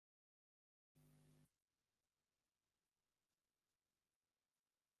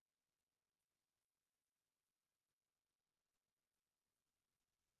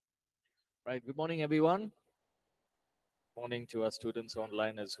Right. Good morning, everyone. Morning to our students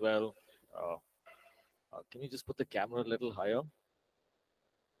online as well. Uh, can you just put the camera a little higher?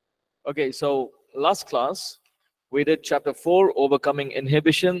 Okay. So last class we did chapter 4, overcoming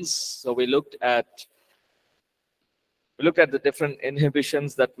inhibitions. So we looked at the different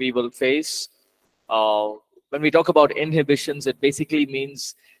inhibitions that we will face. Uh, when we talk about inhibitions, it basically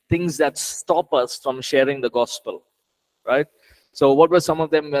means things that stop us from sharing the gospel, right? So what were some of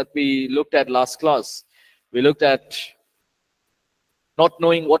them that we looked at last class? We looked at not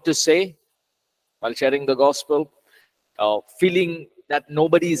knowing what to say while sharing the gospel, feeling that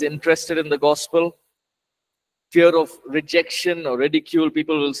nobody is interested in the gospel, fear of rejection or ridicule.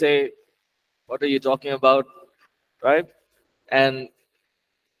 People will say, "What are you talking about?" Right? And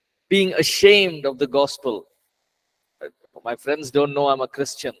being ashamed of the gospel. Right? My friends don't know I'm a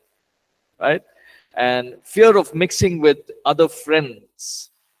Christian, right? And fear of mixing with other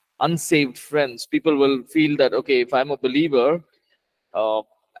friends, unsaved friends. People will feel that, okay, if I'm a believer, uh,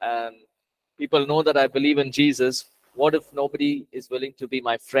 and people know that I believe in Jesus, what if nobody is willing to be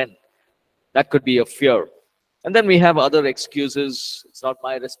my friend? That could be a fear. And then we have other excuses. It's not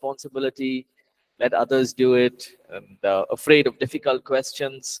my responsibility. Let others do it. And afraid of difficult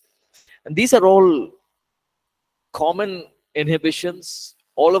questions. And these are all common inhibitions.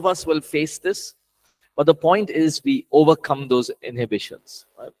 All of us will face this. But the point is, we overcome those inhibitions.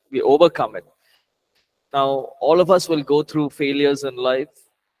 Right? We overcome it. Now, all of us will go through failures in life.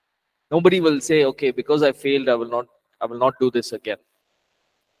 Nobody will say, okay, because I failed, I will not do this again.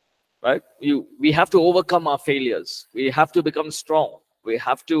 Right? We have to overcome our failures. We have to become strong. We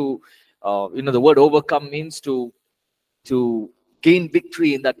have to, the word overcome means to gain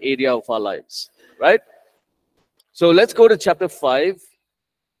victory in that area of our lives. Right? So let's go to chapter 5.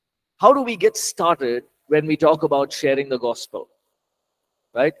 How do we get started when we talk about sharing the gospel?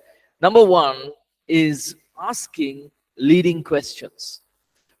 Right? Number one is asking leading questions.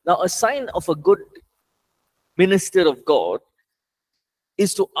 Now, a sign of a good minister of God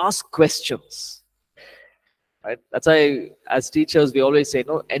is to ask questions. Right? That's why, as teachers, we always say,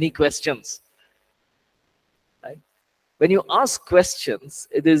 no, any questions. Right? When you ask questions,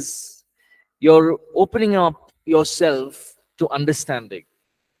 it is you're opening up yourself to understanding.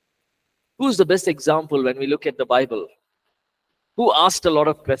 Who's the best example when we look at the Bible? Who asked a lot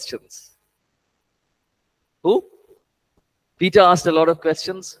of questions? Who? Peter asked a lot of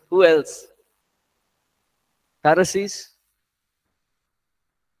questions. Who else? Pharisees?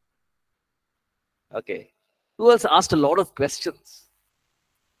 Okay. Who else asked a lot of questions?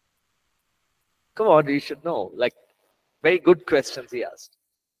 Come on, you should know. Like, very good questions he asked.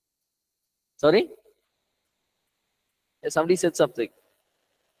 Sorry? Yeah, somebody said something.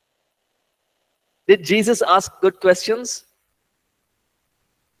 Did Jesus ask good questions?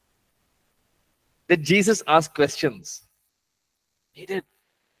 Did Jesus ask questions? He did.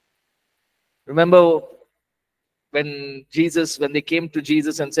 Remember when they came to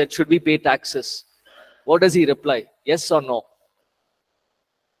Jesus and said, should we pay taxes? What does he reply? Yes or no?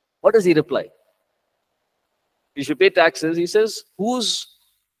 What does he reply? You should pay taxes. He says, whose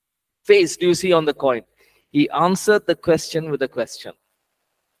face do you see on the coin? He answered the question with a question.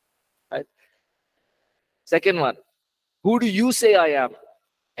 Right? Second one, who do you say I am?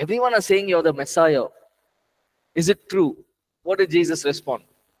 Everyone is saying you're the Messiah. Is it true? What did Jesus respond?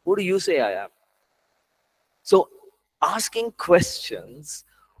 Who do you say I am? So asking questions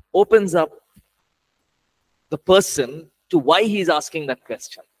opens up the person to why he's asking that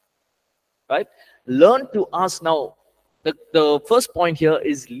question. Right? Learn to ask now. The first point here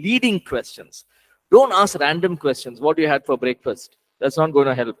is leading questions. Don't ask random questions. What you had for breakfast? That's not going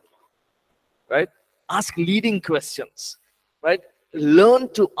to help. Right? Ask leading questions. Right? Learn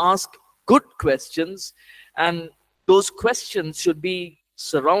to ask good questions, and those questions should be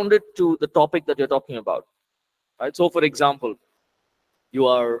surrounded to the topic that you're talking about. Right? So, for example,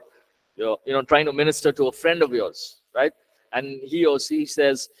 you're trying to minister to a friend of yours, right? And he or she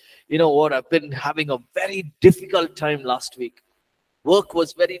says, you know what, I've been having a very difficult time last week. Work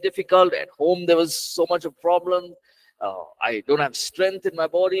was very difficult. At home, there was so much of problem. I don't have strength in my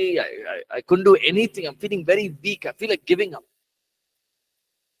body. I couldn't do anything. I'm feeling very weak. I feel like giving up.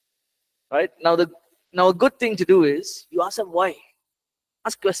 Right? Now a good thing to do is you ask them why.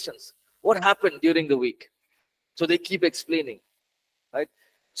 Ask questions. What happened during the week? So they keep explaining. Right?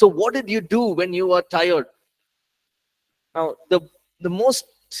 So what did you do when you were tired? Now, the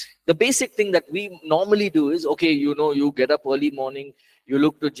basic thing that we normally do is, okay, you get up early morning, you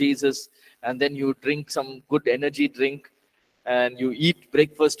look to Jesus, and then you drink some good energy drink, and you eat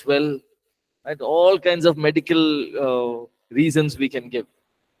breakfast well, right? All kinds of medical reasons we can give.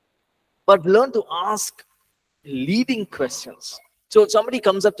 but learn to ask leading questions. So if somebody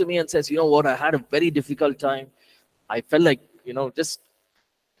comes up to me and says, you know what, I had a very difficult time. I felt like, just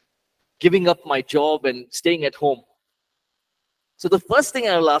giving up my job and staying at home. So the first thing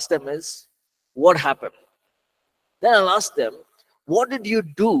I'll ask them is, what happened? Then I'll ask them, what did you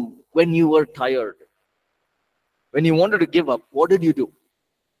do when you were tired? When you wanted to give up, what did you do?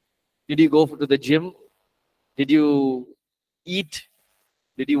 Did you go to the gym? Did you eat?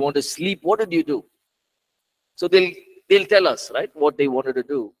 Did you want to sleep? What did you do? So they'll tell us, right, what they wanted to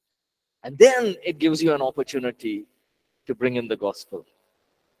do. And then it gives you an opportunity to bring in the gospel.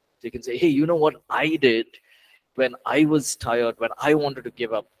 So you can say, hey, you know what I did when I was tired, when I wanted to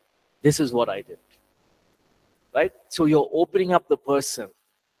give up? This is what I did. Right? So you're opening up the person.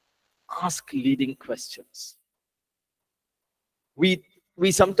 Ask leading questions.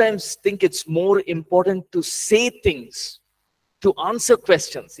 We sometimes think it's more important to say things, to answer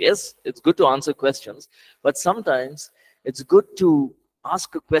questions. Yes, it's good to answer questions, but sometimes it's good to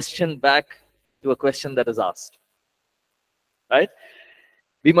ask a question back to a question that is asked. Right?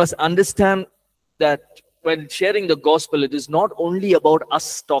 We must understand that when sharing the gospel, it is not only about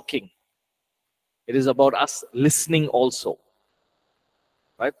us talking. It is about us listening also.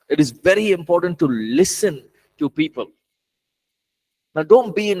 Right? It is very important to listen to people. Now,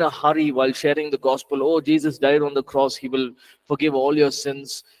 don't be in a hurry while sharing the gospel. Oh, Jesus died on the cross. He will forgive all your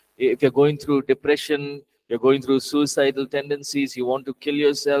sins. If you're going through depression, you're going through suicidal tendencies, you want to kill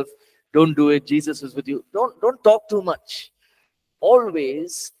yourself, don't do it. Jesus is with you. Don't talk too much.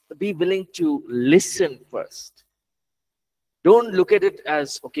 Always be willing to listen first. Don't look at it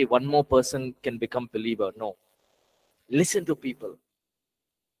as, okay, one more person can become believer. No. Listen to people.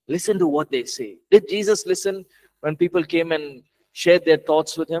 Listen to what they say. Did Jesus listen when people came and shared their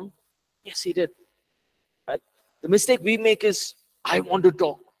thoughts with him? Yes, he did. Right? The mistake we make is, I want to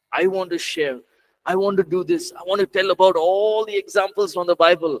talk. I want to share. I want to do this. I want to tell about all the examples from the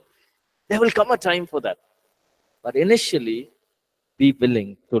Bible. There will come a time for that. But initially, be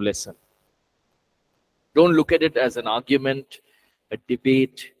willing to listen. Don't look at it as an argument, a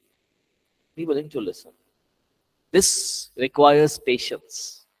debate. Be willing to listen. This requires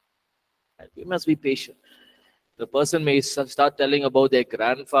patience. And we must be patient. The person may start telling about their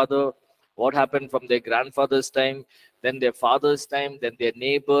grandfather, what happened from their grandfather's time, then their father's time, then their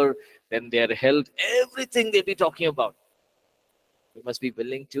neighbor, then their health, everything they'll be talking about. We must be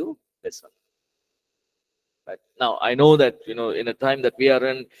willing to listen. Right? Now, I know that, in a time that we are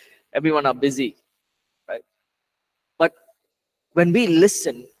in, everyone are busy. Right? But when we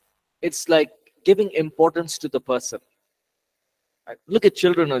listen, it's like giving importance to the person. Right? Look at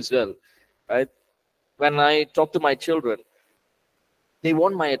children as well. Right? When I talk to my children, they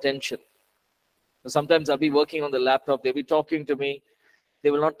want my attention. Sometimes I'll be working on the laptop, they'll be talking to me,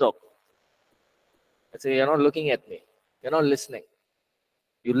 they will not talk. I say, you're not looking at me, you're not listening.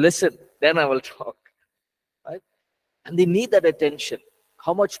 You listen, then I will talk. Right? And they need that attention.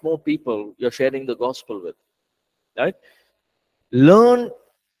 How much more people you're sharing the gospel with? Right? Learning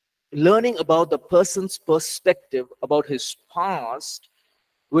about the person's perspective, about his past,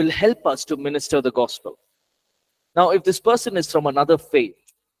 will help us to minister the gospel. Now, if this person is from another faith,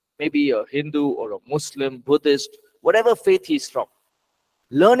 maybe a Hindu or a Muslim, Buddhist, whatever faith he's from,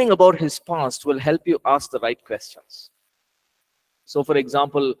 learning about his past will help you ask the right questions. So, for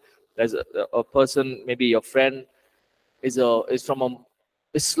example, there's a person, maybe your friend, is from an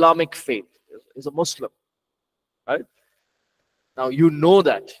Islamic faith, is a Muslim, right? Now, you know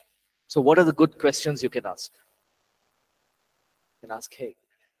that. So, what are the good questions you can ask? You can ask, hey,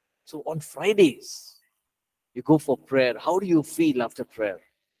 so on Fridays, you go for prayer. How do you feel after prayer?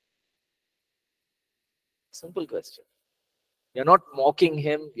 Simple question. You're not mocking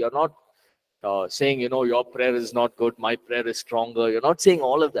him. You're not saying, your prayer is not good. My prayer is stronger. You're not saying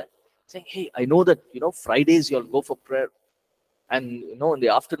all of that. Saying, hey, I know that, Fridays you'll go for prayer. And, in the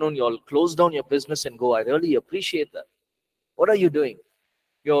afternoon, you'll close down your business and go. I really appreciate that. What are you doing?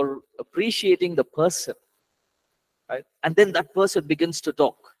 You're appreciating the person. Right? And then that person begins to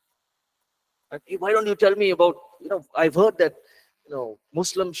talk. Right? Hey, why don't you tell me about, I've heard that,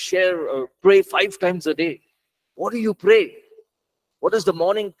 Muslims pray 5 times a day. What do you pray? What is the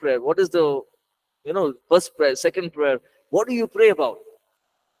morning prayer? What is the, first prayer, second prayer? What do you pray about?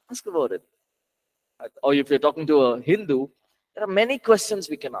 Ask about it. Or if you're talking to a Hindu, there are many questions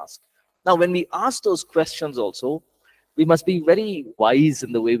we can ask. Now, when we ask those questions also, we must be very wise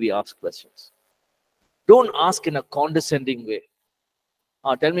in the way we ask questions. Don't ask in a condescending way.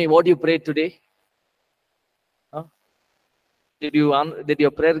 Tell me, what you prayed today? Did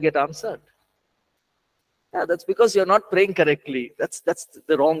your prayer get answered? Yeah, that's because you're not praying correctly. That's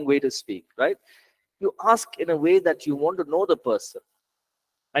the wrong way to speak, right? You ask in a way that you want to know the person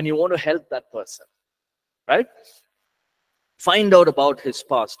and you want to help that person, right? Find out about his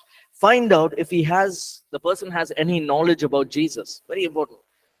past. Find out if the person has any knowledge about Jesus. Very important.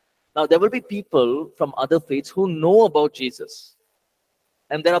 Now, there will be people from other faiths who know about Jesus,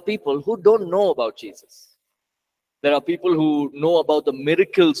 and there are people who don't know about Jesus. There are people who know about the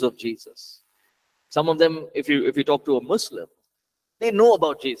miracles of Jesus. Some of them, if you talk to a Muslim, they know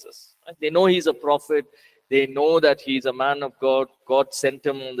about Jesus. Right? They know he's a prophet. They know that he's a man of God. God sent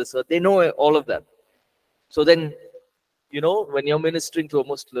him on this earth. They know all of that. So then, when you're ministering to a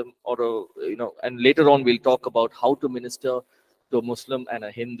Muslim and later on we'll talk about how to minister to a Muslim and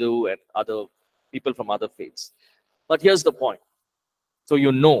a Hindu and other people from other faiths. But here's the point. So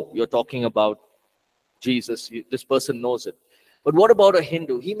you're talking about Jesus. This person knows it. But what about a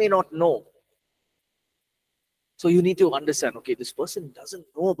Hindu? He may not know. So you need to understand, okay, this person doesn't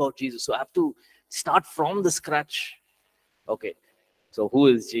know about Jesus. So I have to start from the scratch. Okay, so who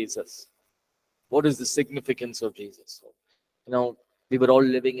is Jesus? What is the significance of Jesus? We were all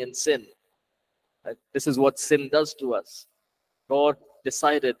living in sin. Right? This is what sin does to us. God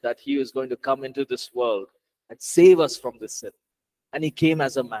decided that he was going to come into this world and save us from this sin. And he came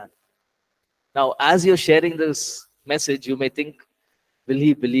as a man. Now, as you're sharing this message, you may think, will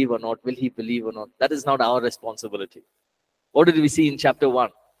he believe or not? Will he believe or not? That is not our responsibility. What did we see in chapter 1?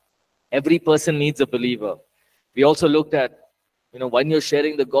 Every person needs a believer. We also looked at, when you're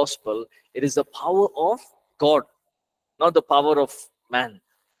sharing the gospel, it is the power of God, not the power of man.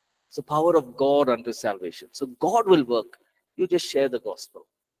 It's the power of God unto salvation. So God will work. You just share the gospel,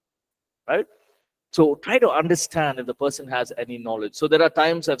 right? So try to understand if the person has any knowledge. So there are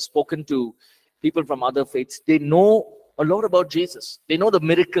times I've spoken to people from other faiths. They know a lot about Jesus. They know the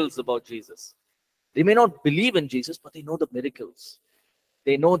miracles about Jesus. They may not believe in Jesus, but they know the miracles.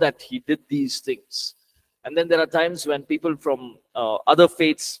 They know that he did these things. And then there are times when people from other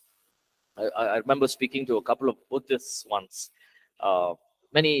faiths, I remember speaking to a couple of Buddhists once,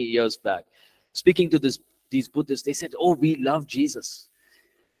 many years back, speaking to these Buddhists. They said, oh, we love Jesus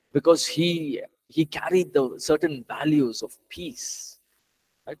because he carried the certain values of peace.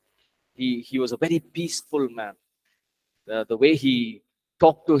 Right? He was a very peaceful man. The way he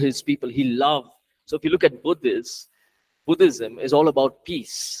talked to his people, he loved. So if you look at Buddhism is all about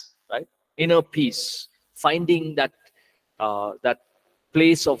peace, right? Inner peace. Finding that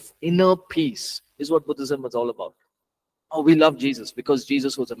place of inner peace is what Buddhism is all about. Oh, we love Jesus because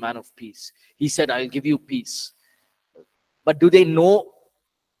Jesus was a man of peace. He said, I'll give you peace. But do they know?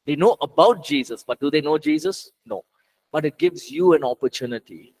 They know about Jesus, but do they know Jesus? No. But it gives you an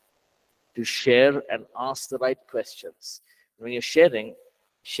opportunity to share and ask the right questions. When you're sharing,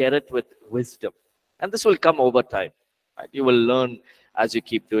 share it with wisdom. And this will come over time. Right? You will learn as you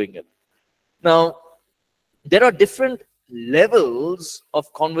keep doing it. Now, there are different levels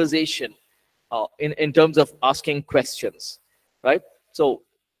of conversation in terms of asking questions, right? So,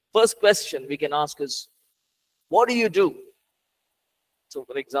 first question we can ask is, what do you do? So,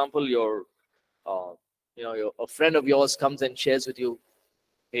 for example, a friend of yours comes and shares with you,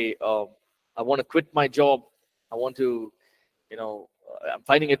 hey, I want to quit my job. I want to, I'm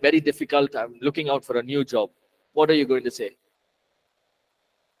finding it very difficult. I'm looking out for a new job. What are you going to say?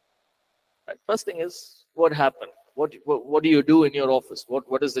 Right? First thing is, what happened? What do you do in your office?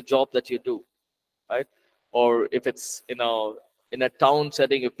 What is the job that you do? Right? Or if it's in a town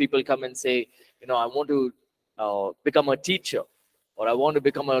setting, if people come and say, I want to become a teacher, or I want to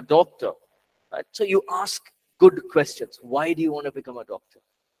become a doctor, right? So you ask good questions. Why do you want to become a doctor?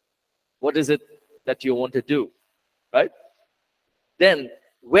 What is it that you want to do, right? Then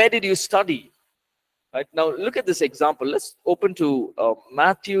where did you study? Right, now look at this example. Let's open to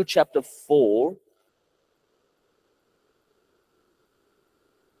Matthew chapter 4.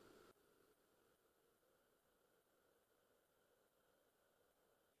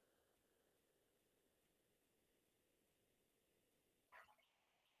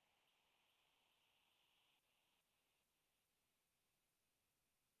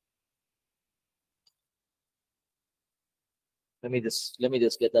 Let me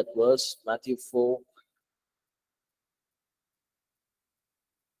just get that verse. Matthew 4.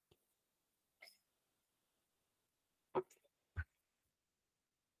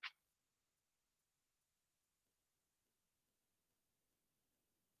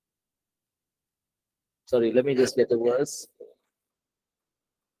 Sorry, let me just get the verse.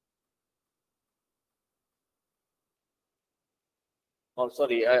 Oh,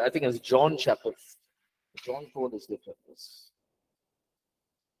 sorry, I think it's John chapter. John 4 is different. It's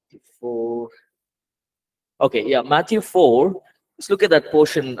 4. Okay, yeah, Matthew 4. Let's look at that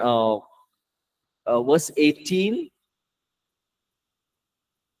portion, verse 18.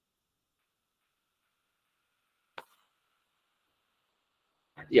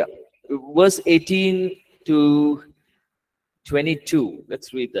 Yeah, verse 18 to 22.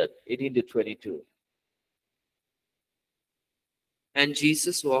 Let's read that. 18 to 22. And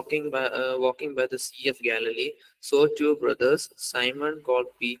Jesus, walking by the Sea of Galilee, saw two brothers, Simon called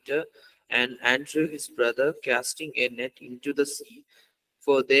Peter, and Andrew his brother, casting a net into the sea,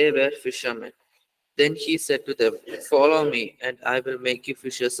 for they were fishermen. Then he said to them, "Follow me, and I will make you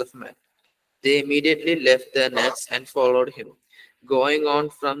fishers of men." They immediately left their nets and followed him. Going on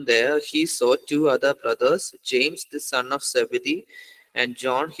from there, he saw two other brothers, James the son of Zebedee and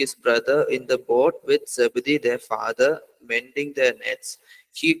John his brother, in the boat with Zebedee their father, mending their nets.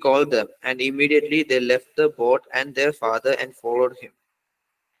 He called them, and immediately they left the boat and their father and followed him.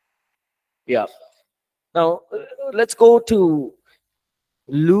 Yeah. Now, let's go to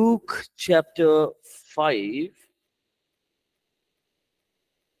Luke chapter 5.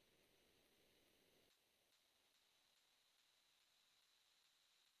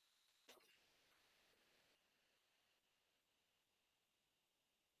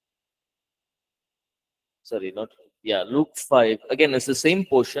 Sorry, not, yeah, Luke 5. Again, it's the same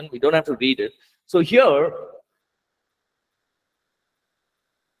portion. We don't have to read it. So here,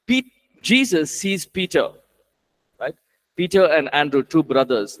 Jesus sees Peter, right? Peter and Andrew, two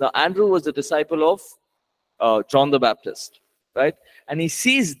brothers. Now, Andrew was the disciple of John the Baptist, right? And he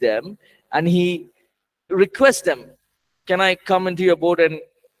sees them and he requests them, "Can I come into your boat and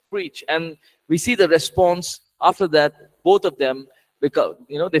preach?" And we see the response after that. Both of them, because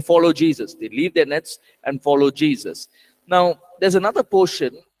they follow Jesus. They leave their nets and follow Jesus. Now, there's another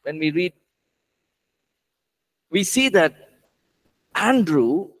portion when we read. We see that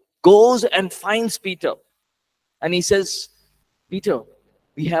Andrew goes and finds Peter, and he says, "Peter,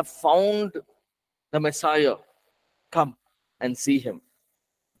 we have found the Messiah. Come and see him."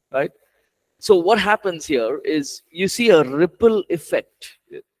 Right? So what happens here is you see a ripple effect.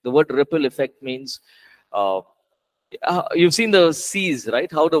 The word ripple effect means, you've seen the seas,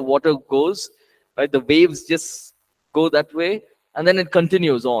 right? How the water goes, right? The waves just go that way, and then it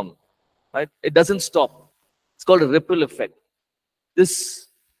continues on, right? It doesn't stop. It's called a ripple effect. This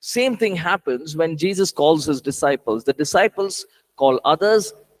same thing happens when Jesus calls his disciples. The disciples call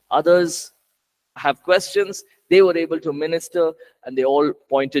others, others have questions, they were able to minister, and they all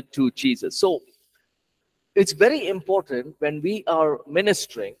pointed to Jesus. So it's very important when we are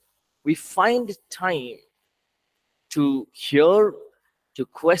ministering, we find time to hear, to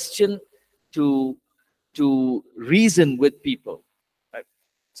question, to reason with people. Right?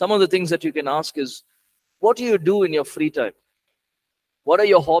 Some of the things that you can ask is, what do you do in your free time? What are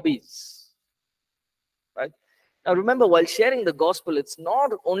your hobbies? Right? Now remember, while sharing the gospel, it's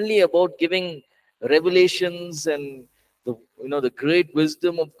not only about giving revelations and the great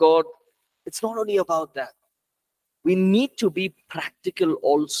wisdom of God. It's not only about that. We need to be practical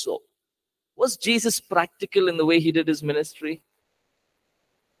also. Was Jesus practical in the way he did his ministry?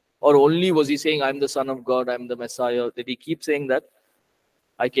 Or only was he saying, "I'm the Son of God, I'm the Messiah"? Did he keep saying that?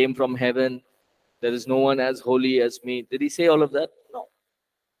 "I came from heaven, there is no one as holy as me"? Did he say all of that? No.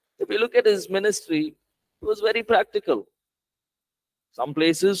 If you look at his ministry, it was very practical. Some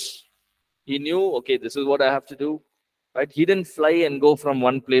places he knew, okay, this is what I have to do. Right? He didn't fly and go from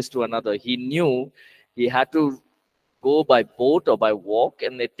one place to another. He knew he had to go by boat or by walk,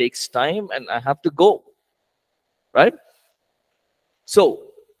 and it takes time, and I have to go. Right?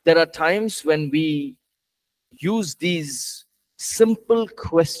 So there are times when we use these simple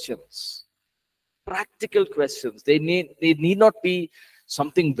questions, practical questions. They need not be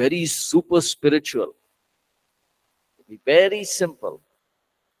something very super spiritual. Be very simple,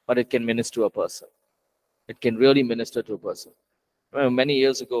 but it can minister to a person. It can really minister to a person. Many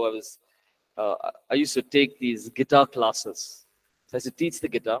years ago, I used to take these guitar classes. So I used to teach the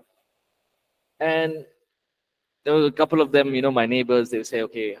guitar, and there were a couple of them, my neighbors. They would say,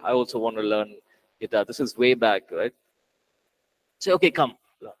 "Okay, I also want to learn guitar." This is way back, right? Say, "Okay, come."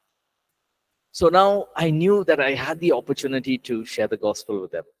 So now I knew that I had the opportunity to share the gospel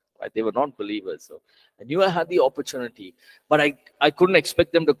with them. Right? They were not believers, so I knew I had the opportunity, but I couldn't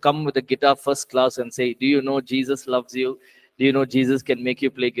expect them to come with a guitar first class and say, "Do you know Jesus loves you? Do you know Jesus can make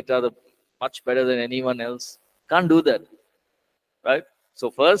you play guitar much better than anyone else?" Can't do that, right? So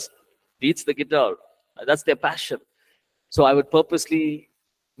first, teach the guitar. That's their passion. So I would purposely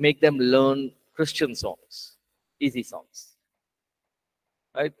make them learn Christian songs, easy songs,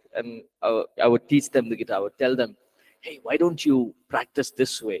 right? And I would teach them the guitar. I would tell them, "Hey, why don't you practice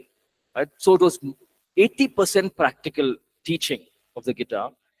this way?" Right? So 80% practical teaching of the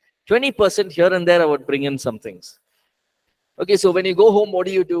guitar. 20% here and there I would bring in some things. Okay, so when you go home, what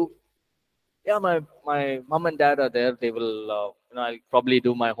do you do? Yeah, my mom and dad are there. They will, I'll probably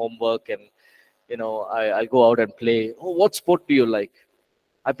do my homework, and I'll go out and play. Oh, what sport do you like?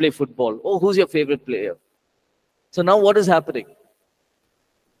 I play football. Oh, who's your favorite player? So now what is happening?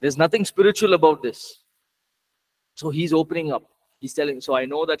 There's nothing spiritual about this. So he's opening up. He's telling. So I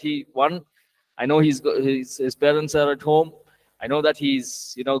know that I know his parents are at home. I know that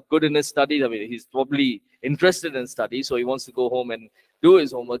he's good in his studies. I mean, he's probably interested in study, so he wants to go home and do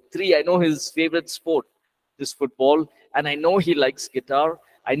his homework. 3, I know his favorite sport is football, and I know he likes guitar.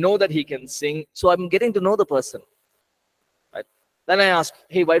 I know that he can sing. So I'm getting to know the person. Right? Then I ask,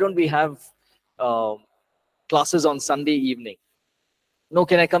 hey, why don't we have classes on Sunday evening? No,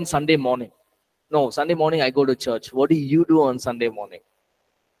 can I come Sunday morning? No, Sunday morning I go to church. What do you do on Sunday morning?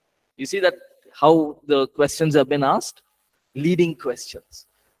 You see that how the questions have been asked? Leading questions.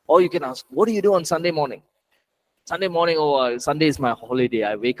 Or you can ask, what do you do on Sunday morning? Sunday morning, Sunday is my holiday.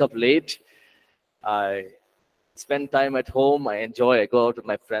 I wake up late. I spend time at home. I enjoy. I go out with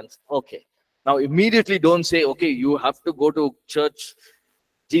my friends. Okay. Now immediately don't say, okay, you have to go to church.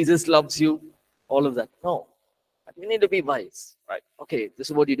 Jesus loves you. All of that. No. You need to be wise, right? Okay, this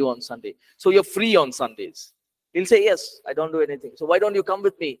is what you do on Sunday. So you're free on Sundays. He'll say, yes, I don't do anything. So why don't you come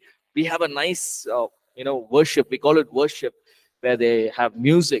with me? We have a nice, worship. We call it worship, where they have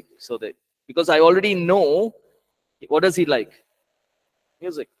music. Because I already know, what does he like?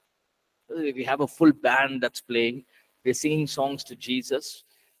 Music. We have a full band that's playing. We're singing songs to Jesus.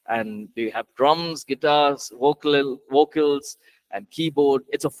 And we have drums, guitars, vocals, and keyboard.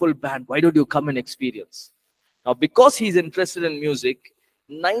 It's a full band. Why don't you come and experience? Now, because he's interested in music,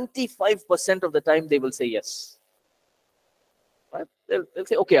 95% of the time they will say yes. Right? They'll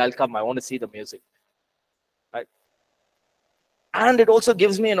say, okay, I'll come. I want to see the music. Right? And it also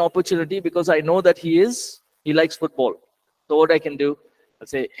gives me an opportunity because I know that he likes football. So what I can do, I'll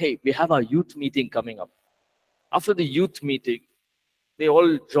say, hey, we have our youth meeting coming up. After the youth meeting, they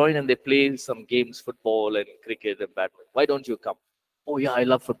all join and they play some games, football and cricket and badminton. Why don't you come? Oh yeah, I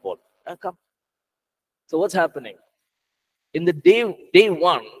love football. I'll come. So what's happening? In the day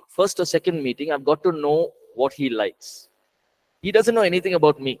one, first or second meeting, I've got to know what he likes. He doesn't know anything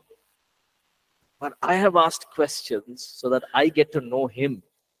about me. But I have asked questions so that I get to know him.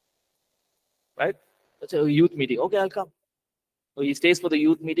 Right? That's a youth meeting. Okay, I'll come. So he stays for the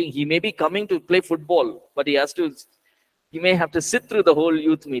youth meeting. He may be coming to play football, but he may have to sit through the whole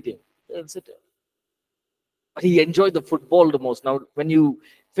youth meeting. He'll sit. But he enjoyed the football the most. Now, when you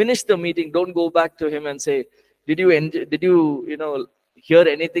finish the meeting, don't go back to him and say, did you hear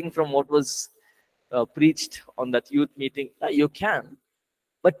anything from what was preached on that youth meeting? You can,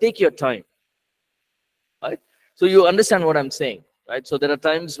 but take your time. Right? So you understand what I'm saying, right? So there are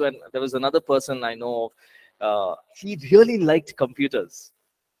times when there was another person I know of, he really liked computers.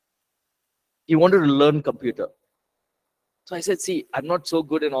 He wanted to learn computer. So I said, see, I'm not so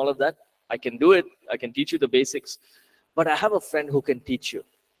good in all of that. I can do it. I can teach you the basics. But I have a friend who can teach you.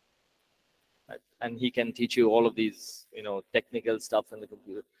 Right? And he can teach you all of these, technical stuff in the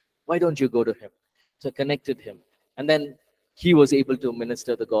computer. Why don't you go to him? So I connected him. And then he was able to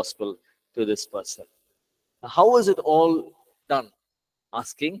minister the gospel to this person. Now, how was it all done?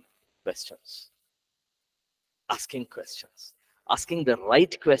 Asking questions. Asking questions. Asking the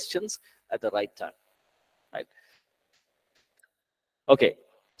right questions at the right time. Right? Okay.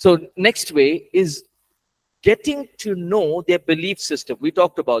 So next way is getting to know their belief system. We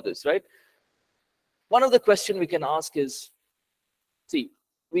talked about this, right? One of the questions we can ask is, see,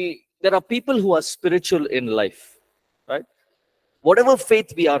 there are people who are spiritual in life, right? Whatever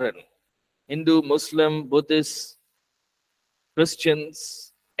faith we are in, Hindu, Muslim, Buddhist,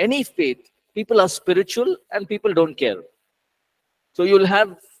 Christians, any faith, people are spiritual and people don't care. So you'll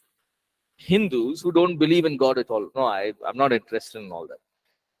have Hindus who don't believe in God at all. No, I'm not interested in all that.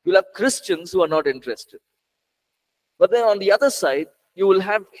 You'll have Christians who are not interested. But then on the other side, you will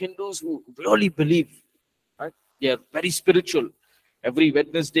have Hindus who really believe. Right? They are very spiritual. Every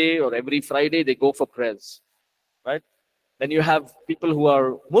Wednesday or every Friday, they go for prayers. Right? Then you have people who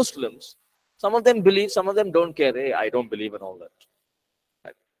are Muslims. Some of them believe, some of them don't care. Hey, I don't believe in all that.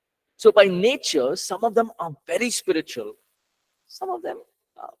 Right? So by nature, some of them are very spiritual. Some of them,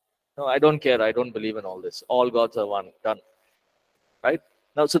 no, I don't care. I don't believe in all this. All gods are one. Done. Right?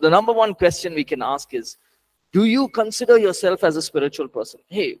 Now, so the number one question we can ask is, do you consider yourself as a spiritual person?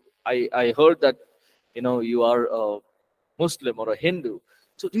 Hey, I heard that, you are a Muslim or a Hindu.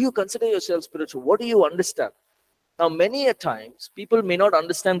 So do you consider yourself spiritual? What do you understand? Now, many a times, people may not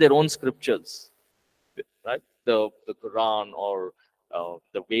understand their own scriptures. the Quran or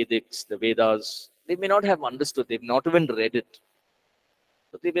the Vedics, the Vedas. They may not have understood. They've not even read it.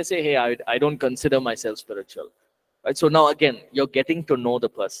 So they may say, hey, I don't consider myself spiritual. Right? So now again, you're getting to know the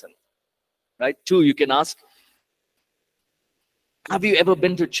person. Right? Two, you can ask, have you ever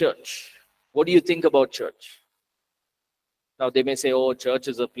been to church? What do you think about church? Now they may say, oh, church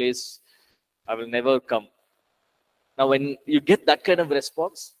is a place I will never come. Now when you get that kind of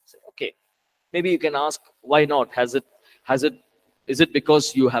response, say, okay, maybe you can ask, why not? Is it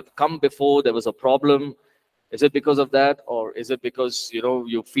because you have come before, there was a problem? Is it because of that? Or is it because,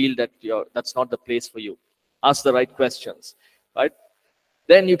 you feel that that's not the place for you? Ask the right questions, right?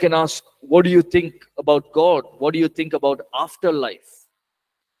 Then you can ask, what do you think about God? What do you think about afterlife?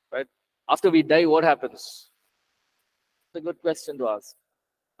 Right? After we die, what happens? It's a good question to ask.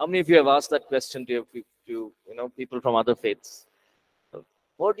 How many of you have asked that question to people from other faiths?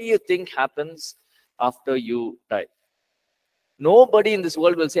 What do you think happens after you die? Nobody in this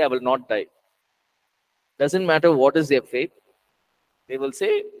world will say, I will not die. Doesn't matter what is their faith. They will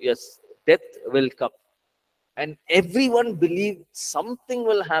say, yes, death will come. And everyone believes something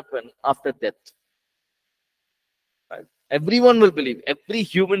will happen after death. Right? Everyone will believe. Every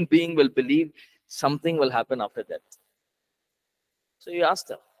human being will believe something will happen after death. So you ask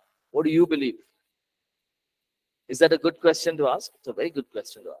them, what do you believe? Is that a good question to ask? It's a very good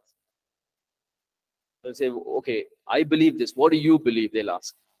question to ask. They'll say, okay, I believe this. What do you believe? They'll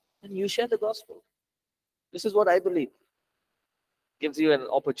ask. And you share the gospel. This is what I believe. Gives you an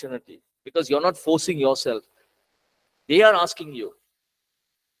opportunity because you're not forcing yourself. They are asking you.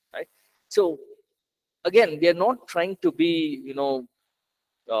 Right? So, again, we are not trying to be,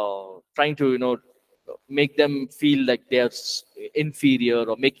 make them feel like they're inferior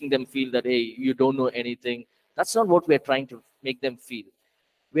or making them feel that, hey, you don't know anything. That's not what we're trying to make them feel.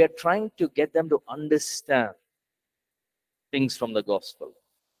 We are trying to get them to understand things from the gospel.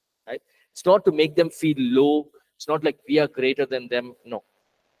 Right? It's not to make them feel low. It's not like we are greater than them. No.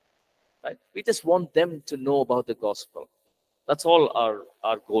 Right? We just want them to know about the gospel. That's all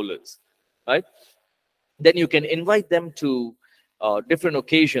our goal is. Right? Then you can invite them to different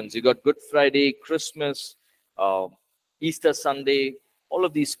occasions. You got Good Friday, Christmas, Easter Sunday, all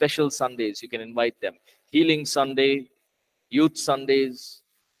of these special Sundays. You can invite them. Healing Sunday, Youth Sundays.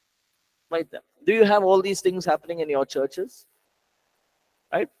 Invite them. Do you have all these things happening in your churches?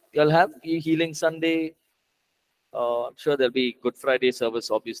 Right? You'll have Healing Sunday. I'm sure there'll be Good Friday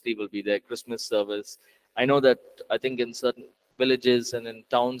service, obviously, will be there. Christmas service. I know that I think in certain villages and in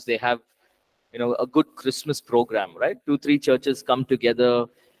towns, they have a good Christmas program, right? 2-3 churches come together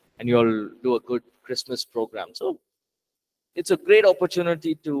and you'll do a good Christmas program. So it's a great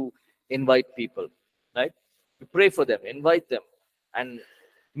opportunity to invite people, right? You pray for them, invite them, and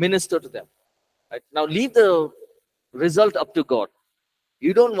minister to them. Right? Now leave the result up to God.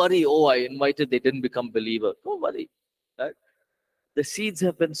 You don't worry, oh, I invited, they didn't become believer. Don't worry. Right? The seeds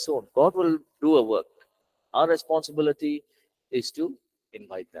have been sown. God will do a work. Our responsibility is to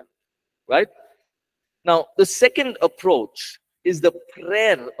invite them. Right? Now, the second approach is the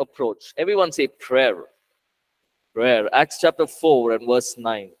prayer approach. Everyone say prayer. Prayer. Acts chapter 4 and verse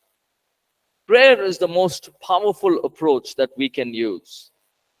 9. Prayer is the most powerful approach that we can use.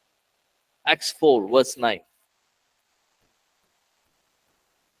 Acts 4 verse 9.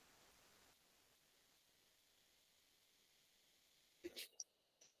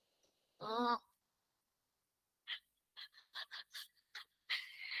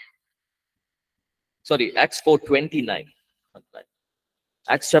 Sorry, Acts 4:29.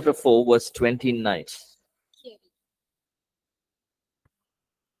 Acts chapter 4 verse 29.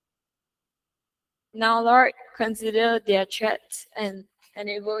 Now, Lord, consider their threats and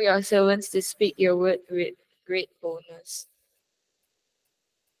enable your servants to speak your word with great boldness.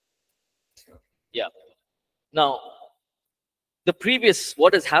 Yeah. Now,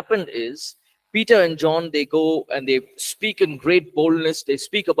 what has happened is Peter and John, they go and they speak in great boldness. They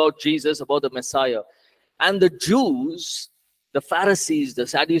speak about Jesus, about the Messiah. And the Jews, the Pharisees, the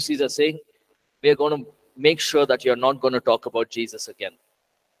Sadducees are saying, we're going to make sure that you're not going to talk about Jesus again.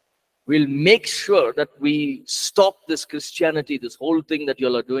 We'll make sure that we stop this Christianity, this whole thing that you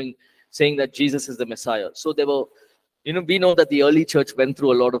all are doing, saying that Jesus is the Messiah. So they were, we know that the early church went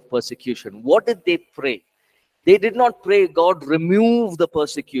through a lot of persecution. What did they pray? They did not pray, God, remove the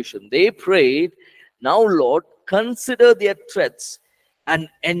persecution. They prayed, now, Lord, consider their threats and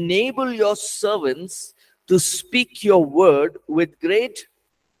enable your servants to speak your word with great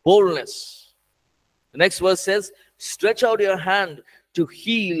boldness. The next verse says, stretch out your hand to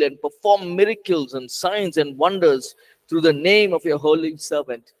heal and perform miracles and signs and wonders through the name of your holy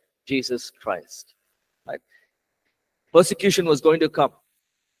servant, Jesus Christ. Right? persecution was going to come.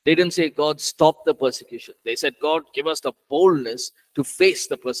 They didn't say, God, stop the persecution. They said, God, give us the boldness to face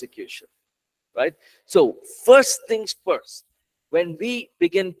the persecution. Right? So, first things first, when we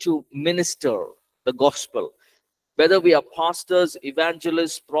begin to minister the gospel, whether we are pastors,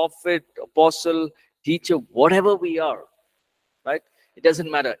 evangelists, prophet, apostle, teacher, whatever we are, right? It doesn't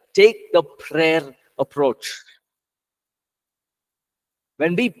matter. Take the prayer approach.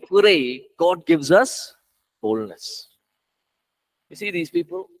 When we pray, God gives us boldness. You see these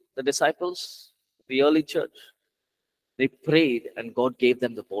people, the disciples, the early church, they prayed and God gave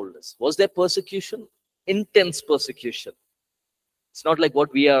them the boldness. Was there persecution? Intense persecution. It's not like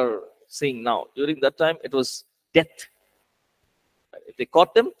what we are seeing now. During that time, it was death. If they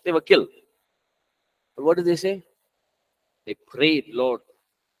caught them, they were killed. But what did they say? They prayed, Lord,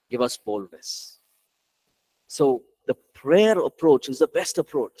 give us boldness. So the prayer approach is the best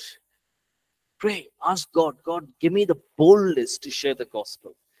approach. Pray, ask God, God, give me the boldness to share the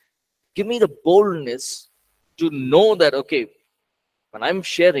gospel. Give me the boldness to know that, okay, when I'm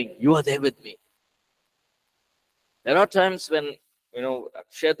sharing, you are there with me. There are times when, I've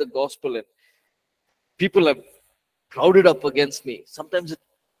shared the gospel and people have crowded up against me. Sometimes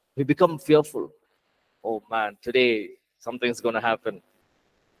we become fearful. Oh man, today something's going to happen.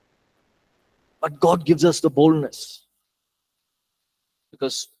 But God gives us the boldness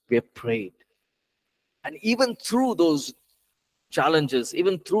because we have prayed. And even through those challenges,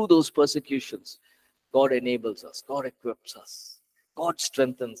 even through those persecutions, God enables us, God equips us, God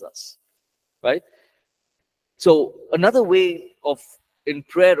strengthens us, right? So another way of in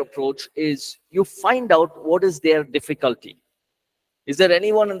prayer approach is you find out what is their difficulty. Is there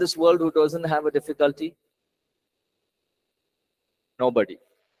anyone in this world who doesn't have a difficulty? Nobody.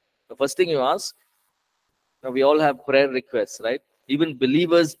 The first thing you ask, now we all have prayer requests, right? Even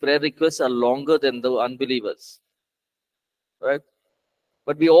believers' prayer requests are longer than the unbelievers, right?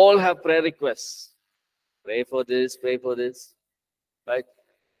 But we all have prayer requests. Pray for this, right?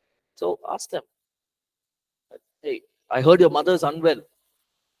 So ask them, hey, I heard your mother's unwell.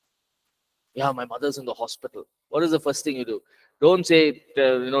 Yeah, my mother's in the hospital. What is the first thing you do? Don't say,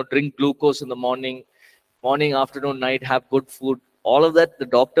 drink glucose in the morning, afternoon, night, have good food. All of that the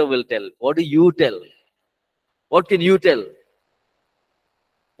doctor will tell. What do you tell? What can you tell?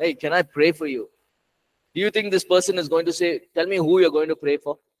 Hey, can I pray for you? Do you think this person is going to say, tell me who you're going to pray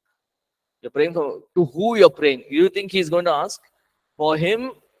for? You're praying for, to who you're praying? You think he's going to ask? For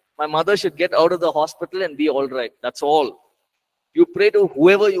him, my mother should get out of the hospital and be all right. That's all. You pray to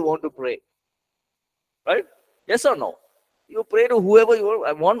whoever you want to pray. Right? Yes or no? You pray to whoever you want.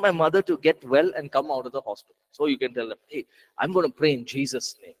 I want my mother to get well and come out of the hospital. So you can tell them, hey, I'm going to pray in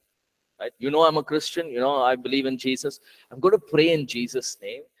Jesus' name. Right? I'm a Christian. I believe in Jesus. I'm going to pray in Jesus'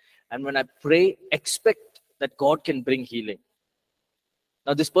 name. And when I pray, expect that God can bring healing.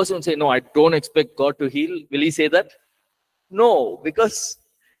 Now this person will say, no, I don't expect God to heal. Will he say that? No, because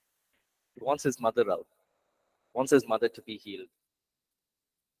he wants his mother out. Wants his mother to be healed.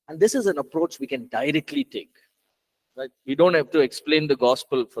 And this is an approach we can directly take. Right? We don't have to explain the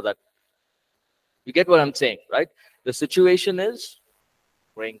gospel for that. You get what I'm saying, right? The situation is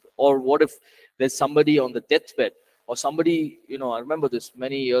praying. Or what if there's somebody on the deathbed, or somebody, I remember this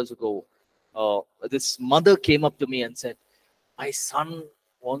many years ago. This mother came up to me and said, my son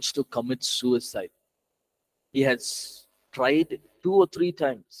wants to commit suicide. He has tried 2 or 3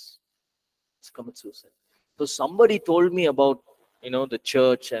 times to commit suicide. So somebody told me about, the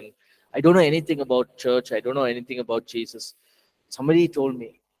church, and I don't know anything about church. I don't know anything about Jesus. Somebody told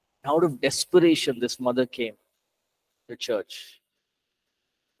me, out of desperation, this mother came to church.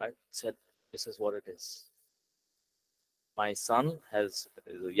 I said, this is what it is. My son is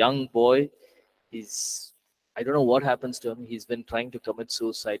a young boy. I don't know what happens to him. He's been trying to commit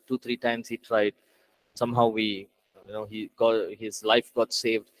suicide. 2, 3 times he tried. Somehow his life got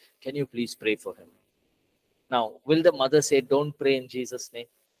saved. Can you please pray for him? Now, will the mother say, don't pray in Jesus' name?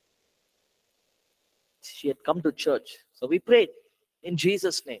 She had come to church. So we prayed in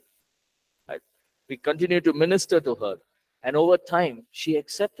Jesus' name. Right? We continued to minister to her. And over time, she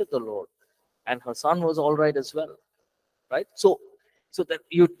accepted the Lord. And her son was all right as well. Right? So that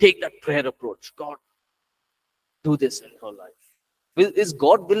you take that prayer approach. God, do this in her life. Is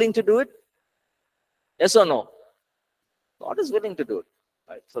God willing to do it? Yes or no? God is willing to do it.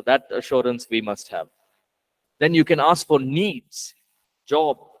 Right? So that assurance we must have. Then you can ask for needs,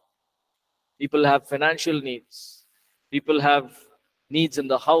 job. People have financial needs. People have needs in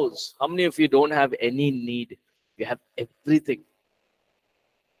the house. How many of you don't have any need? You have everything.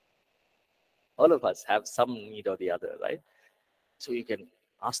 All of us have some need or the other, right? So you can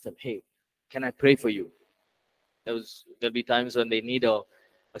ask them, hey, can I pray for you? There'll be times when they need a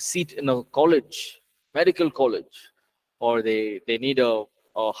seat in a college, medical college, or they need a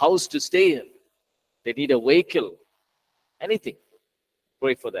house to stay in. They need a vehicle, anything.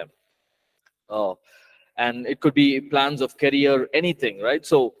 Pray for them. And it could be plans of career, anything, right?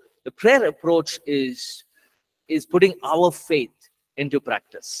 So the prayer approach is putting our faith into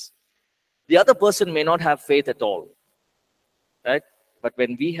practice. The other person may not have faith at all, right? But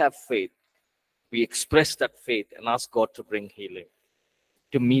when we have faith, we express that faith and ask God to bring healing,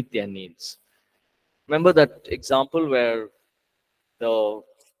 to meet their needs. Remember that example where the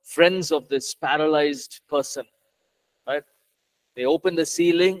friends of this paralyzed person, right? They open the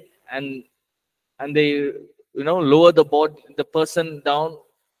ceiling and they lower the person down,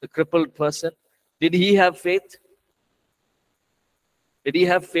 the crippled person. Did he have faith? Did he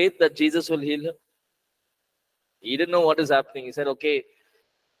have faith that Jesus will heal him? He didn't know what is happening. He said, okay.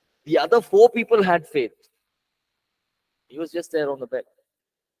 The other 4 people had faith. He was just there on the bed.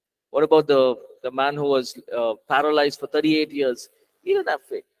 What about the man who was paralyzed for 38 years? He didn't have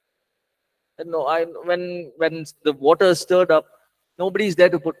faith. And no, when the water stirred up, nobody's there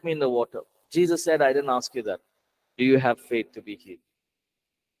to put me in the water. Jesus said, I didn't ask you that. Do you have faith to be healed?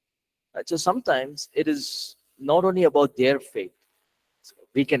 Right, so sometimes it is not only about their faith.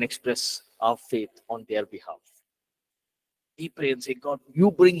 We can express our faith on their behalf. We pray and say, God,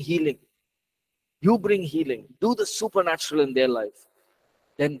 you bring healing. You bring healing. Do the supernatural in their life.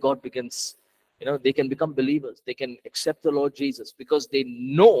 Then God begins, they can become believers. They can accept the Lord Jesus because they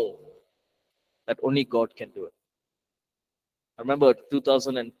know that only God can do it. I remember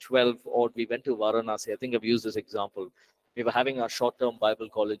 2012, or we went to Varanasi. I think I've used this example. We were having our short-term Bible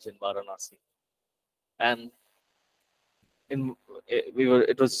college in Varanasi. And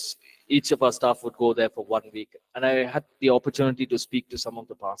it was each of our staff would go there for 1 week. And I had the opportunity to speak to some of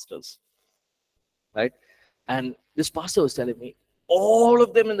the pastors. Right? And this pastor was telling me, all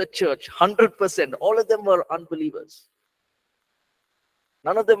of them in the church, 100%, all of them were unbelievers.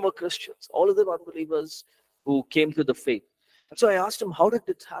 None of them were Christians. All of them unbelievers who came to the faith. And so I asked him, how did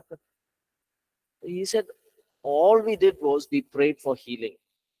it happen? He said, all we did was we prayed for healing.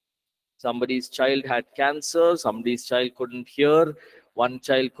 Somebody's child had cancer. Somebody's child couldn't hear. One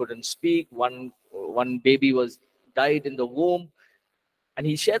child couldn't speak. One baby died in the womb. And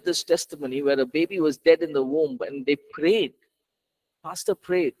he shared this testimony where a baby was dead in the womb and they prayed. Pastor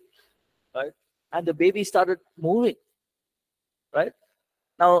prayed, right? And the baby started moving, right?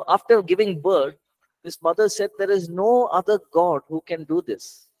 Now, after giving birth, this mother said, there is no other God who can do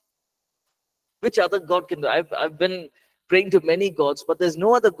this. Which other God can do? I've been praying to many gods, but there's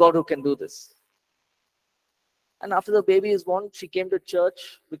no other God who can do this. And after the baby is born, she came to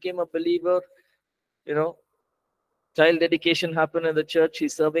church, became a believer, child dedication happened in the church.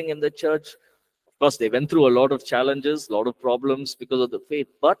 She's serving in the church. Of course, they went through a lot of challenges, a lot of problems because of the faith.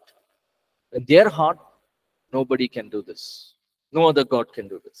 But in their heart, nobody can do this. No other God can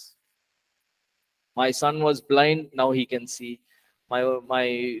do this. My son was blind, now he can see.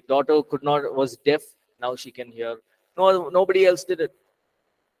 My daughter was deaf, now she can hear. Nobody else did it.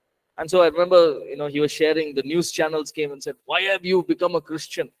 And so I remember, he was sharing, the news channels came and said, why have you become a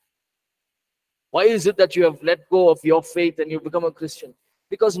Christian? Why is it that you have let go of your faith and you become a Christian?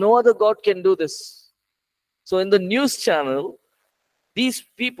 Because no other God can do this. So in the news channel, these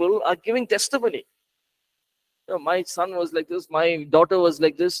people are giving testimony. My son was like this, my daughter was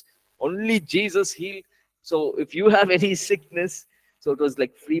like this, only Jesus healed. So if you have any sickness, so it was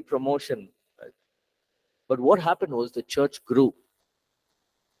like free promotion. Right? But what happened was the church grew.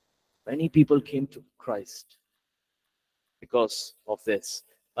 Many people came to Christ because of this,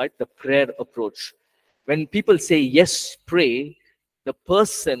 right? The prayer approach. When people say, yes, pray, the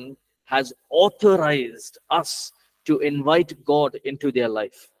person has authorized us to invite God into their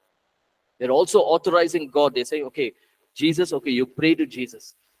life. They're also authorizing God. They say, okay, Jesus, okay, you pray to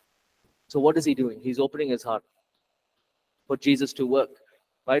Jesus. So what is he doing? He's opening his heart for Jesus to work,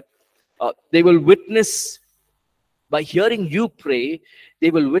 right? They will witness, by hearing you pray, they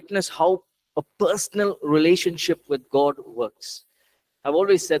will witness how a personal relationship with God works. I've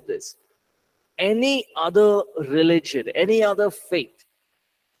always said this. Any other religion, any other faith,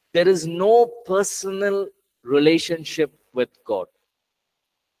 there is no personal relationship with God.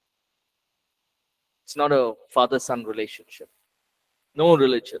 It's not a father-son relationship. No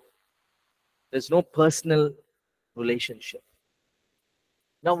religion. There's no personal relationship.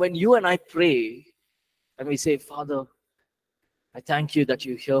 Now, when you and I pray, and we say, Father, I thank you that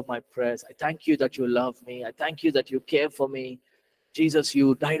you hear my prayers. I thank you that you love me. I thank you that you care for me. Jesus,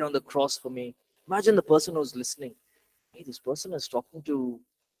 you died on the cross for me. Imagine the person who's listening. Hey, this person is talking to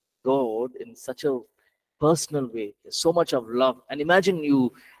God in such a personal way. There's so much of love. And imagine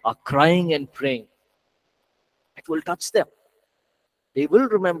you are crying and praying. It will touch them. They will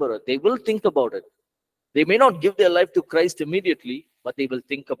remember it. They will think about it. They may not give their life to Christ immediately, but they will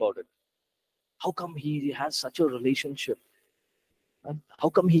think about it. How come he has such a relationship? And how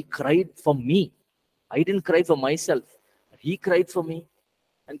come he cried for me? I didn't cry for myself. He cried for me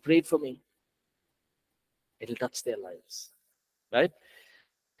and prayed for me. It'll touch their lives. Right?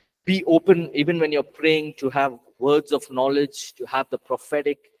 Be open even when you're praying to have words of knowledge, to have the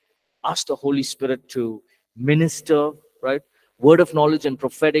prophetic. Ask the Holy Spirit to minister, right? Word of knowledge and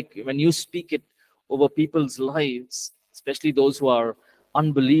prophetic. When you speak it over people's lives, especially those who are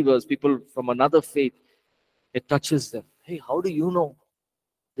unbelievers, people from another faith, it touches them. Hey, how do you know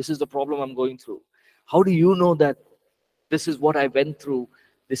this is the problem I'm going through? How do you know that this is what I went through?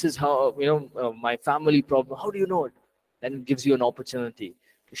 This is how, my family problem. How do you know it? Then it gives you an opportunity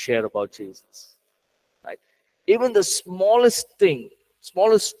to share about Jesus, right? Even the smallest thing,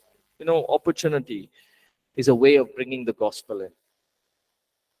 smallest, opportunity is a way of bringing the gospel in,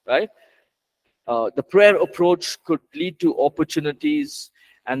 right? The prayer approach could lead to opportunities,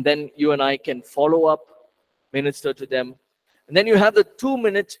 and then you and I can follow up, minister to them. And then you have the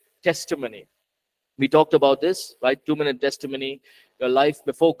 2-minute testimony. We talked about this, right? 2-minute testimony, your life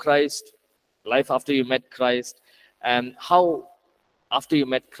before Christ, life after you met Christ, and how after you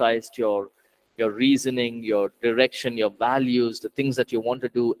met Christ, your reasoning, your direction, your values, the things that you want to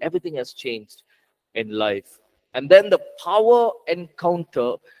do, everything has changed in life. And then the power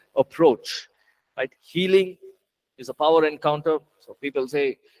encounter approach, right? Healing is a power encounter. So people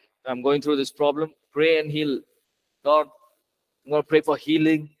say, I'm going through this problem, pray and heal. God, I'm going to pray for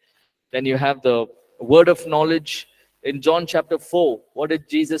healing. Then you have the word of knowledge. In John chapter 4, what did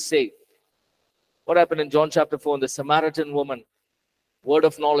Jesus say? What happened in John chapter 4 in the Samaritan woman? Word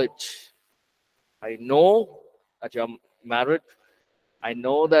of knowledge. I know that you're married. I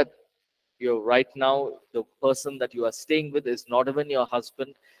know that you're right now, the person that you are staying with is not even your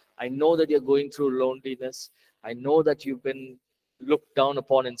husband. I know that you're going through loneliness. I know that you've been looked down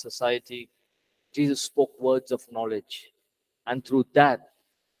upon in society. Jesus spoke words of knowledge. And through that,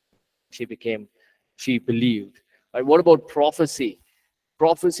 she believed. Right? What about prophecy?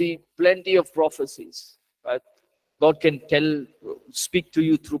 Prophecy, plenty of prophecies. Right? God can speak to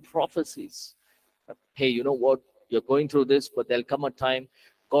you through prophecies. Hey, you know what? You're going through this, but there'll come a time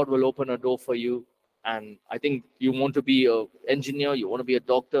God will open a door for you. And I think you want to be an engineer, you want to be a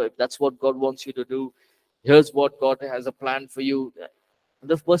doctor. If that's what God wants you to do, here's what God has a plan for you. And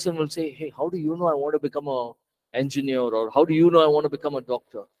this person will say, hey, how do you know I want to become an engineer? Or how do you know I want to become a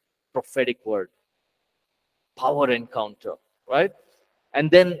doctor? Prophetic word. Power encounter, right? And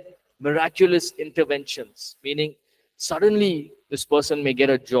then miraculous interventions, meaning suddenly this person may get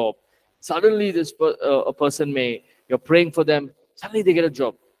a job. Suddenly a person you're praying for them, suddenly they get a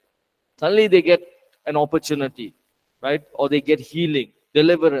job. Suddenly they get an opportunity, right? Or they get healing,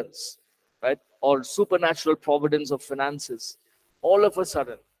 deliverance, right? Or supernatural providence of finances. All of a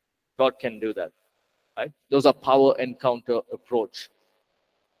sudden, God can do that, right? Those are power encounter approach.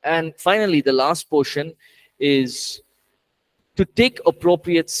 And finally, the last portion is to take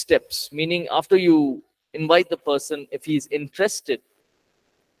appropriate steps, meaning after you invite the person, if he's interested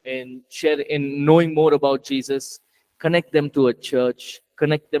in knowing more about Jesus, connect them to a church,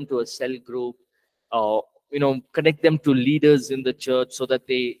 connect them to a cell group, connect them to leaders in the church so that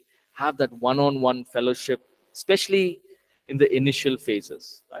they have that one-on-one fellowship, especially in the initial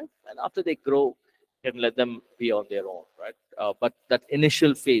phases, right? And after they grow, you can let them be on their own, right? But that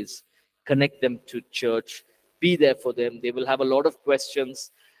initial phase, connect them to church, be there for them. They will have a lot of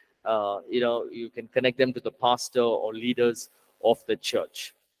questions. You can connect them to the pastor or leaders of the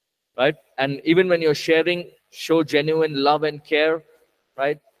church, right? And even when you're sharing, show genuine love and care,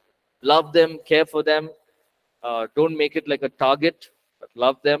 right? Love them, care for them. Don't make it like a target, but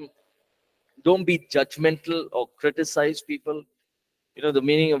love them. Don't be judgmental or criticize people. The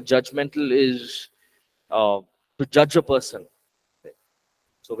meaning of judgmental is to judge a person.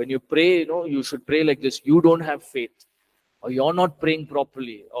 So when you pray, you should pray like this: you don't have faith, or you're not praying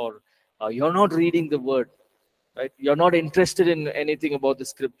properly, or you're not reading the word, right? You're not interested in anything about the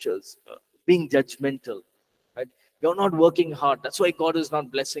scriptures. Being judgmental, right? You're not working hard. That's why God is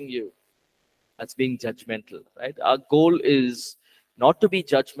not blessing you. That's being judgmental, right? Our goal is not to be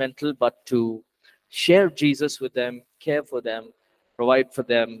judgmental, but to share Jesus with them, care for them, provide for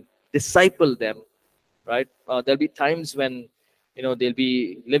them, disciple them, right? There'll be times when, they'll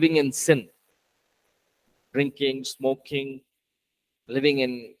be living in sin, drinking, smoking, living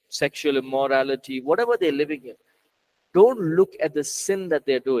in sexual immorality, whatever they're living in. Don't look at the sin that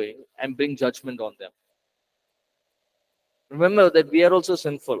they're doing and bring judgment on them. Remember that we are also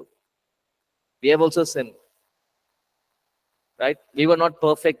sinful. We have also sinned. Right? We were not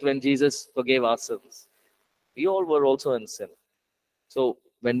perfect when Jesus forgave our sins. We all were also in sin. So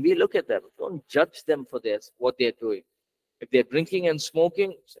when we look at them, don't judge them for this, what they're doing. If they're drinking and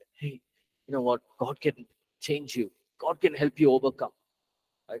smoking, say, hey, you know what? God can change you. God can help you overcome.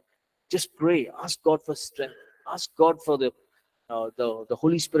 Right? Just pray. Ask God for strength. Ask God for the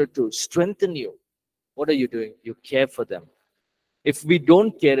Holy Spirit to strengthen you. What are you doing? You care for them. If we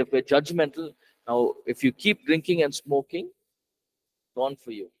don't care, if we're judgmental, now if you keep drinking and smoking, gone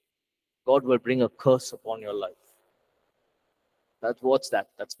for you. God will bring a curse upon your life. What's that?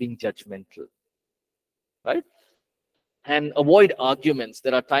 That's being judgmental. Right? And avoid arguments.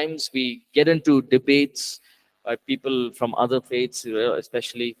 There are times we get into debates. People from other faiths,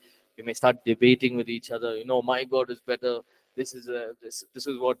 especially, you may start debating with each other. My God is better. This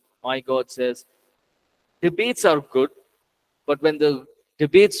is what my God says. Debates are good, but when the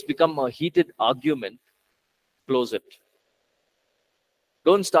debates become a heated argument, close it.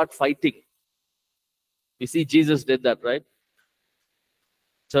 Don't start fighting. You see, Jesus did that, right?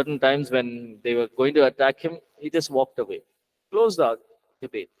 Certain times when they were going to attack him, he just walked away. Close the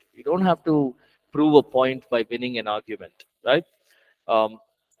debate. You don't have to prove a point by winning an argument, right?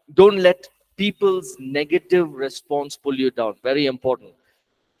 Don't let people's negative response pull you down. Very important.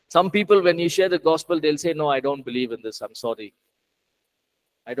 Some people, when you share the gospel, they'll say, no, I don't believe in this. I'm sorry.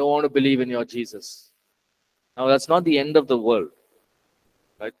 I don't want to believe in your Jesus. Now, that's not the end of the world,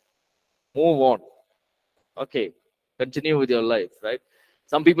 right? Move on. Okay. Continue with your life, right?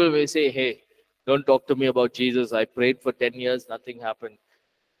 Some people may say, hey, don't talk to me about Jesus. I prayed for 10 years, nothing happened.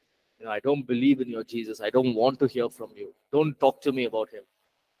 I don't believe in your Jesus. I don't want to hear from you. Don't talk to me about him.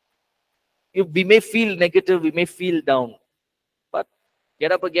 We may feel negative, we may feel down, but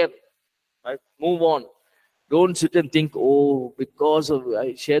get up again, right? Move on. Don't sit and think, oh, because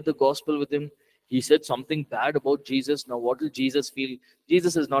I shared the gospel with him, he said something bad about Jesus. Now, what will Jesus feel?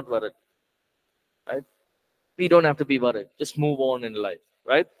 Jesus is not worried, right? We don't have to be worried. Just move on in life,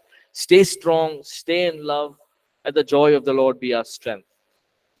 right? Stay strong, stay in love, and the joy of the Lord be our strength.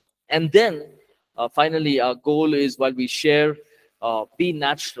 And then, finally, our goal is, while we share, be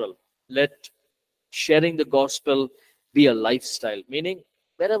natural. Let sharing the gospel be a lifestyle, meaning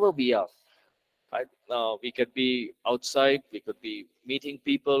wherever we are, right? We could be outside, we could be meeting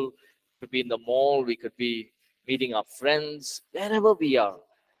people, we could be in the mall, we could be meeting our friends, wherever we are,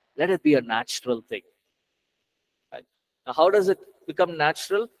 let it be a natural thing. Right? Now, how does it become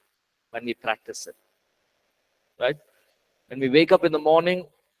natural? When we practice it, right? When we wake up in the morning,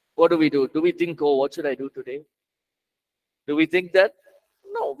 what do we do? Do we think, oh, what should I do today? Do we think that?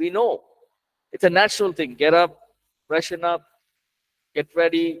 No, we know. It's a natural thing. Get up, freshen up, get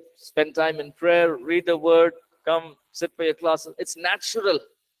ready, spend time in prayer, read the word, come sit for your classes. It's natural,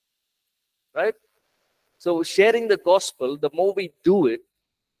 right? So sharing the gospel, the more we do it,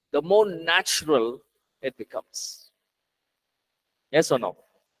 the more natural it becomes. Yes or no?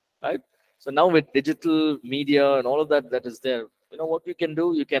 Right? So now with digital media and all of that is there, what you can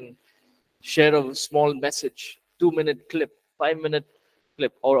do? You can share a small message, 2-minute clip, 5-minute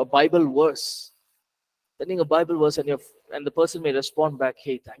clip, or a Bible verse. Sending a Bible verse, and the person may respond back,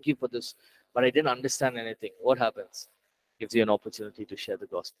 hey, thank you for this, but I didn't understand anything. What happens? Gives you an opportunity to share the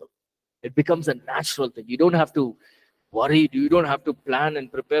gospel. It becomes a natural thing. You don't have to worry. You don't have to plan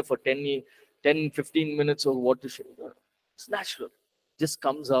and prepare for 10, 15 minutes or what to share. It's natural. It just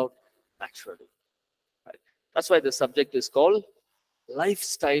comes out naturally. Right? That's why the subject is called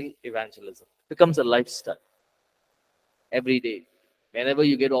lifestyle evangelism. It becomes a lifestyle. Every day, whenever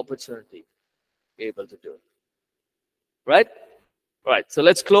you get opportunity, you're able to do it. Right? Right. So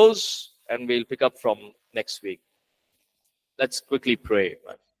let's close and we'll pick up from next week. Let's quickly pray.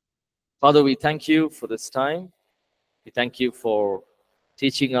 Right? Father, we thank you for this time. We thank you for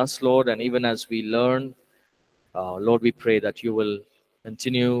teaching us, Lord, and even as we learn, Lord, we pray that you will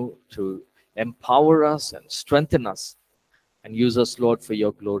continue to empower us and strengthen us and use us, Lord, for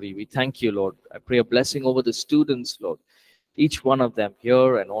your glory. We thank you, Lord. I pray a blessing over the students, Lord, each one of them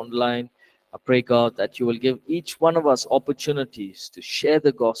here and online. I pray, God, that you will give each one of us opportunities to share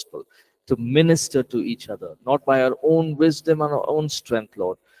the gospel, to minister to each other, not by our own wisdom and our own strength,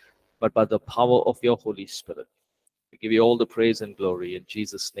 Lord, but by the power of your Holy Spirit. We give you all the praise and glory. In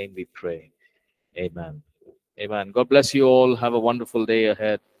Jesus' name we pray. Amen. Amen. God bless you all. Have a wonderful day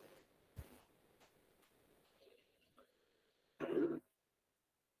ahead.